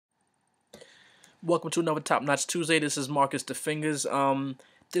Welcome to another Top Notch Tuesday. This is Marcus the Fingaz.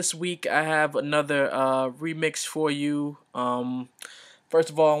 This week I have another remix for you.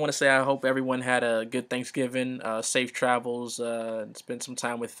 First of all, I want to say I hope everyone had a good Thanksgiving, safe travels, spend some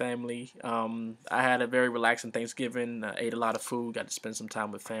time with family. I had a very relaxing Thanksgiving. Ate a lot of food, got to spend some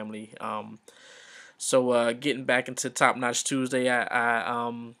time with family. So getting back into Top Notch Tuesday,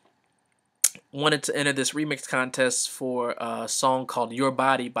 I wanted to enter this remix contest for a song called Your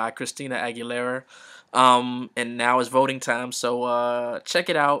Body by Christina Aguilera. And now it's voting time, so check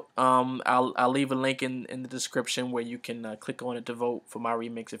it out. I'll leave a link in the description where you can click on it to vote for my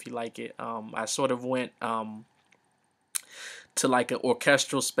remix if you like it. I sort of went to like an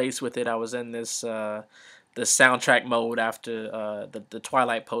orchestral space with it. I was in this the soundtrack mode after the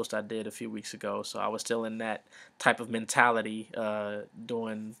Twilight post I did a few weeks ago, so I was still in that type of mentality,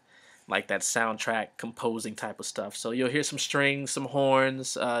 doing like that soundtrack composing type of stuff. So you'll hear some strings, some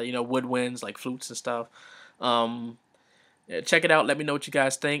horns, woodwinds like flutes and stuff. Yeah, check it out. Let me know what you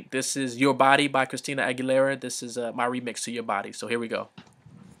guys think. This is Your Body by Christina Aguilera. This is my remix to Your Body. So here we go.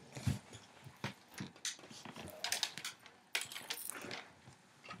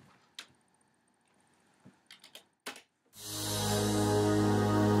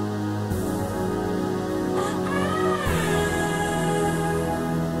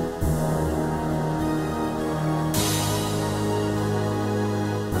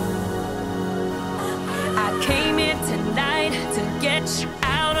 Tonight to get you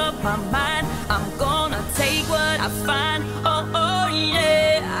out of my mind. I'm gonna take what I find. Oh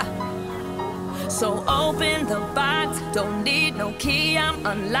yeah. So open the box, don't need no key, I'm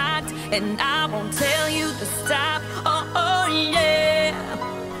unlocked, and I won't tell you to stop. Oh yeah.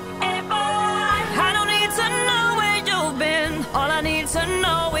 Hey boy, I don't need to know where you've been. All I need to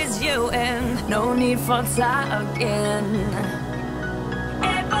know is you, and no need for talking.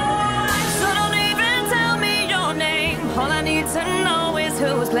 All I need to know is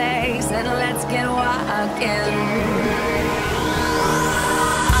whose place, and let's get walking.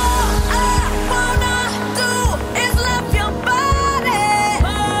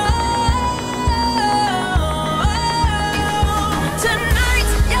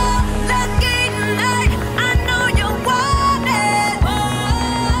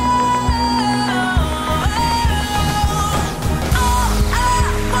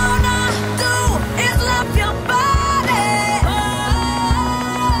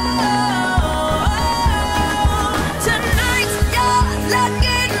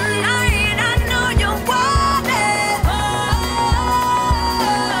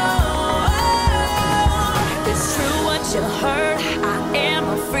 You heard, I am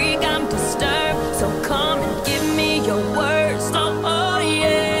a freak, I'm disturbed, so come and give me your words. Oh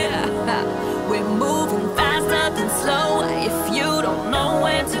yeah, we're moving faster than slow. If you don't know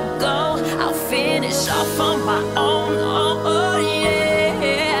where to go, I'll finish off on my own. Oh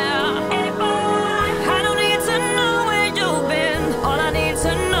yeah. Hey boy, I don't need to know where you've been. All I need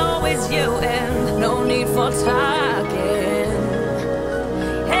to know is you, and no need for talking.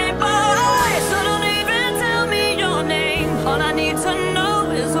 All I need to know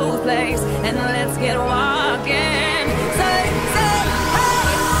is whose place, and let's get walking. Say, hey, all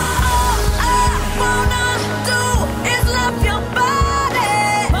I wanna do is love your body.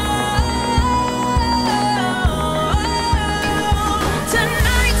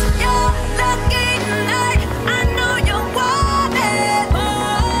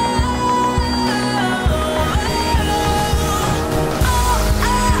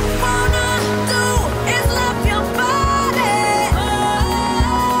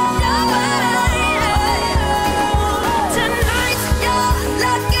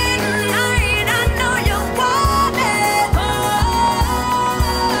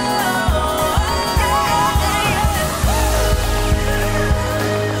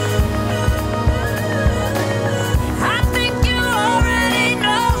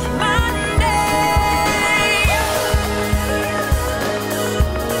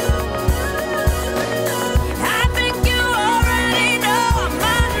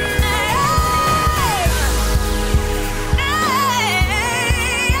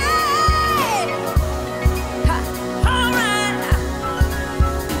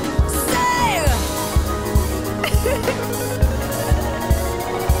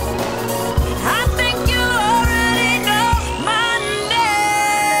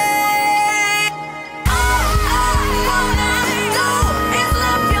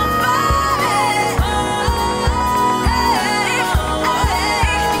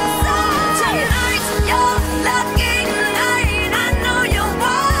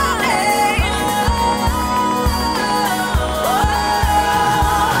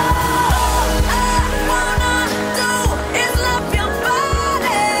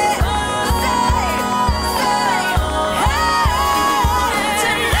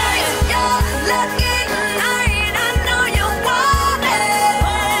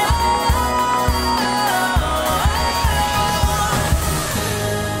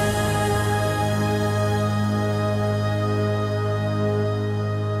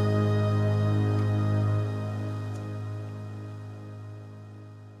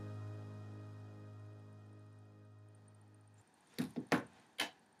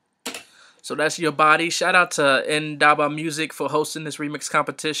 So that's Your Body. Shout out to Ndaba Music for hosting this remix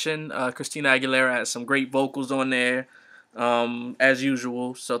competition. Christina Aguilera has some great vocals on there, as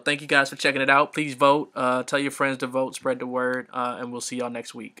usual. So thank you guys for checking it out. Please vote. Tell your friends to vote. Spread the word. And we'll see y'all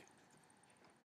next week.